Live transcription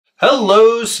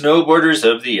Hello, snowboarders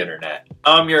of the internet.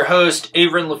 I'm your host,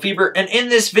 Avran LeFeber, and in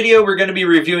this video we're going to be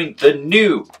reviewing the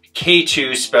new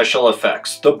K2 Special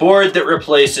Effects, the board that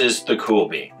replaces the Cool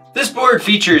Bean. This board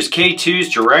features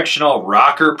K2's directional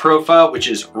rocker profile, which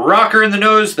is rocker in the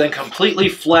nose, then completely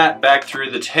flat back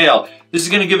through the tail. This is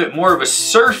going to give it more of a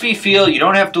surfy feel. You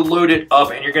don't have to load it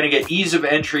up, and you're going to get ease of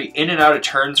entry in and out of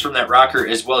turns from that rocker,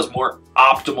 as well as more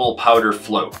optimal powder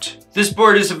float. This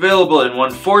board is available in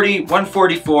 140,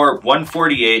 144,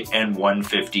 148, and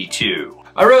 152.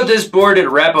 I rode this board at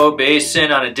Arapahoe Basin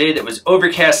on a day that was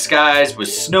overcast skies with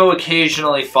snow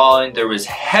occasionally falling. There was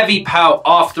heavy pow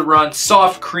off the run,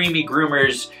 soft creamy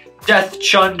groomers, death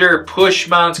chunder, push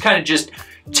mounts, kind of just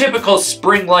typical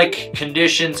spring-like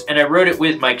conditions, and I rode it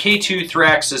with my K2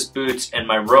 Thraxis boots and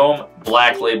my Rome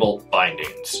Black Label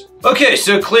bindings. Okay,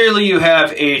 so clearly you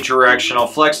have a directional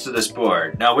flex to this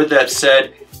board. Now with that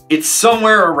said, it's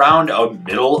somewhere around a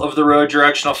middle of the road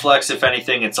directional flex. If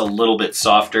anything, it's a little bit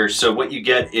softer. So what you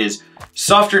get is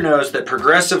softer nose that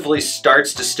progressively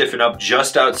starts to stiffen up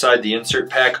just outside the insert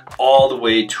pack all the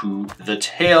way to the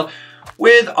tail,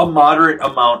 with a moderate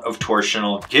amount of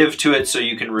torsional give to it so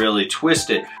you can really twist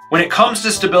it. When it comes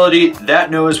to stability,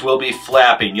 that nose will be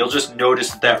flapping. You'll just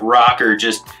notice that that rocker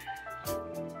just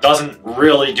doesn't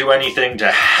really do anything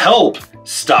to help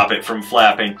stop it from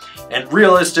flapping. And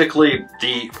realistically,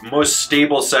 the most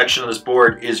stable section of this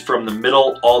board is from the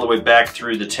middle all the way back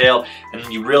through the tail. And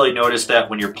you really notice that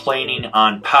when you're planing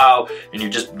on pow and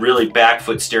you're just really back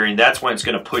foot steering, that's when it's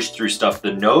gonna push through stuff.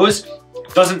 The nose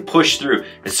doesn't push through.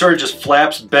 It sort of just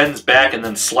flaps, bends back, and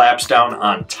then slaps down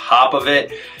on top of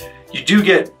it. You do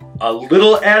get a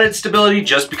little added stability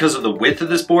just because of the width of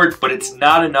this board, but it's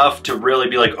not enough to really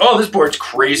be like, oh, this board's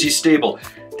crazy stable.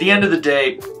 At the end of the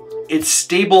day, it's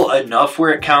stable enough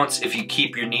where it counts if you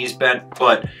keep your knees bent,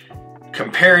 but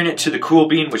comparing it to the Cool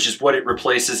Bean, which is what it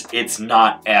replaces, it's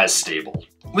not as stable.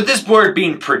 With this board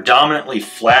being predominantly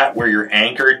flat where you're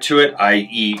anchored to it,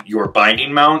 i.e. your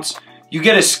binding mounts, you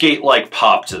get a skate-like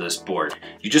pop to this board.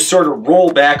 You just sort of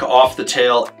roll back off the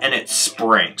tail and it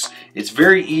springs. It's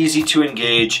very easy to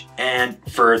engage, and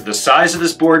for the size of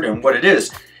this board and what it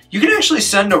is, you can actually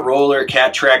send a roller,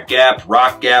 cat track gap,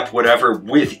 rock gap, whatever,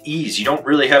 with ease. You don't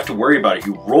really have to worry about it.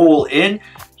 You roll in,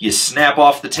 you snap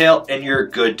off the tail, and you're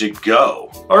good to go.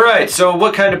 All right, so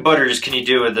what kind of butters can you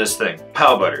do with this thing?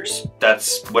 Pow butters,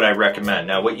 that's what I recommend.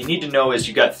 Now, what you need to know is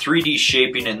you got 3D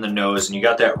shaping in the nose and you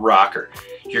got that rocker.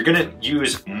 You're gonna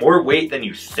use more weight than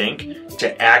you think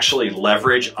to actually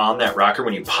leverage on that rocker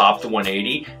when you pop the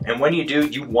 180. And when you do,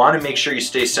 you wanna make sure you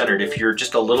stay centered. If you're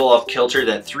just a little off kilter,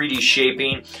 that 3D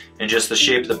shaping and just the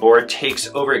shape of the board takes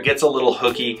over. It gets a little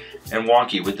hooky and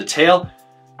wonky. With the tail,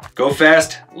 go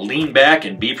fast, lean back,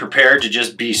 and be prepared to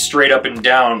just be straight up and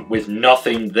down with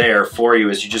nothing there for you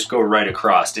as you just go right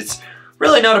across. It's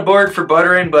really not a board for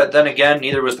buttering, but then again,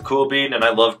 neither was the Cool Bean, and I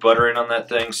loved buttering on that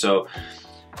thing, so,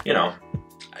 you know,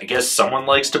 I guess someone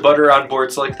likes to butter on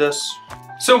boards like this.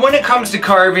 So when it comes to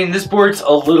carving, this board's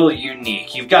a little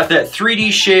unique. You've got that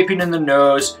 3D shaping in the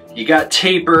nose, you got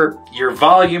taper, your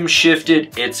volume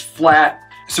shifted, it's flat.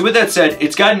 So with that said,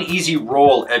 it's got an easy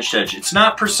roll edge to edge. It's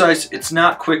not precise, it's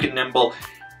not quick and nimble.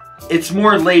 It's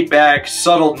more laid back,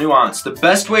 subtle nuance. The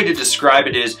best way to describe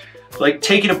it is like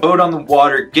taking a boat on the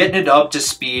water, getting it up to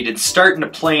speed, it's starting to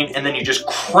plane, and then you just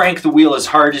crank the wheel as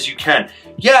hard as you can.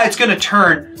 Yeah, it's gonna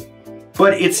turn,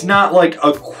 but it's not like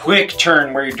a quick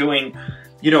turn where you're doing,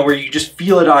 you know, where you just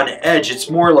feel it on edge. It's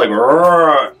more like,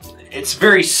 it's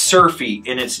very surfy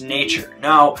in its nature.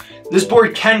 Now, this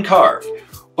board can carve,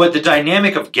 but the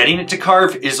dynamic of getting it to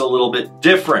carve is a little bit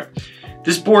different.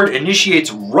 This board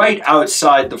initiates right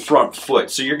outside the front foot,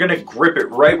 so you're gonna grip it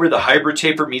right where the hybrid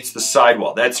taper meets the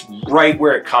sidewall. That's right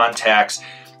where it contacts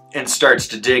and starts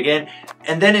to dig in.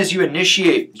 And then as you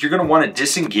initiate, you're gonna wanna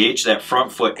disengage that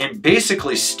front foot and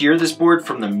basically steer this board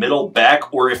from the middle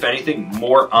back, or if anything,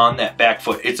 more on that back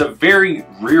foot. It's a very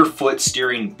rear foot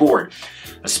steering board,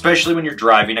 especially when you're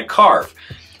driving a carve.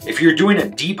 If you're doing a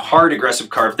deep, hard, aggressive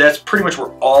carve, that's pretty much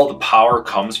where all the power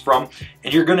comes from,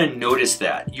 and you're gonna notice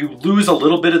that. You lose a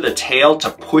little bit of the tail to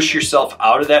push yourself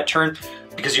out of that turn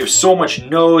because you have so much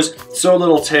nose, so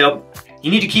little tail.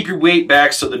 You need to keep your weight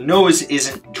back so the nose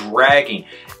isn't dragging.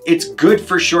 It's good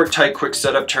for short, tight, quick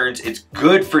setup turns. It's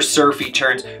good for surfy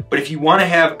turns, but if you wanna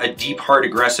have a deep, hard,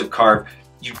 aggressive carve,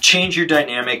 you change your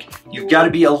dynamic. You've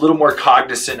gotta be a little more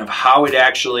cognizant of how it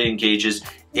actually engages.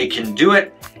 It can do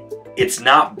it. It's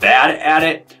not bad at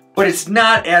it, but it's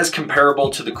not as comparable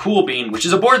to the Cool Bean, which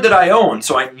is a board that I own,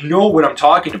 so I know what I'm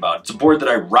talking about. It's a board that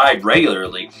I ride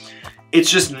regularly. It's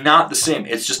just not the same.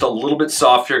 It's just a little bit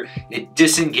softer. It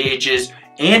disengages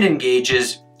and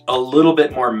engages a little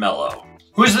bit more mellow.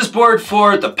 Who's this board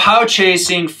for? The pow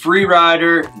chasing free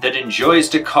rider that enjoys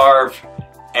to carve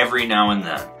every now and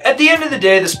then. At the end of the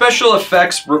day, the Special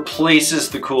Effects replaces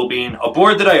the Cool Bean, a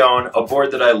board that I own, a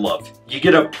board that I love. You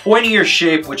get a pointier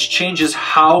shape which changes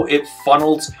how it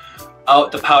funnels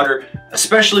out the powder,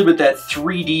 especially with that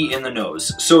 3D in the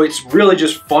nose. So it's really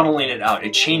just funneling it out.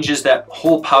 It changes that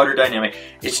whole powder dynamic.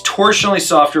 It's torsionally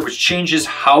softer, which changes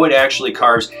how it actually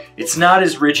carves. It's not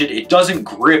as rigid. It doesn't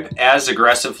grip as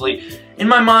aggressively. In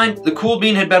my mind, the Cool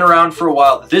Bean had been around for a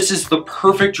while. This is the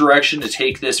perfect direction to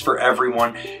take this for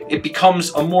everyone. It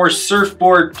becomes a more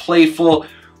surfboard, playful,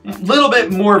 little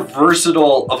bit more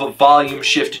versatile of a volume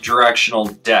shift directional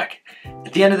deck.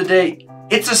 At the end of the day,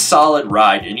 it's a solid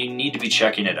ride and you need to be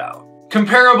checking it out.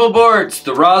 Comparable boards,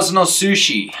 the Rosnell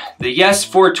Sushi, the Yes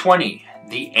 420,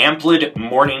 the Amplid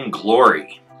Morning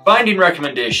Glory. Binding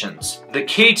recommendations, the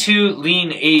K2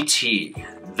 Lean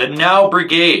AT, the Now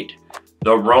Brigade,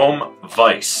 the Rome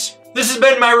Vice. This has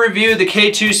been my review of the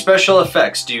K2 Special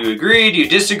Effects. Do you agree? Do you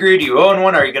disagree? Do you own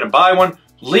one? Are you gonna buy one?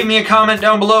 Leave me a comment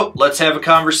down below. Let's have a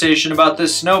conversation about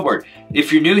this snowboard.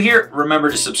 If you're new here, remember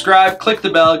to subscribe, click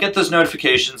the bell, get those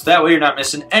notifications. That way you're not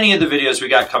missing any of the videos we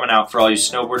got coming out for all you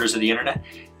snowboarders of the internet.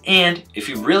 And if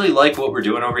you really like what we're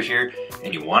doing over here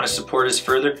and you want to support us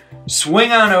further,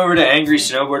 swing on over to Angry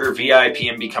Snowboarder VIP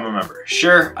and become a member.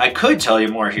 Sure, I could tell you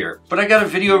more here, but I got a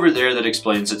video over there that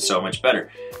explains it so much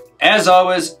better. As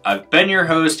always, I've been your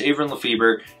host, Avran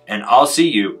LeFeber, and I'll see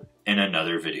you in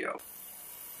another video.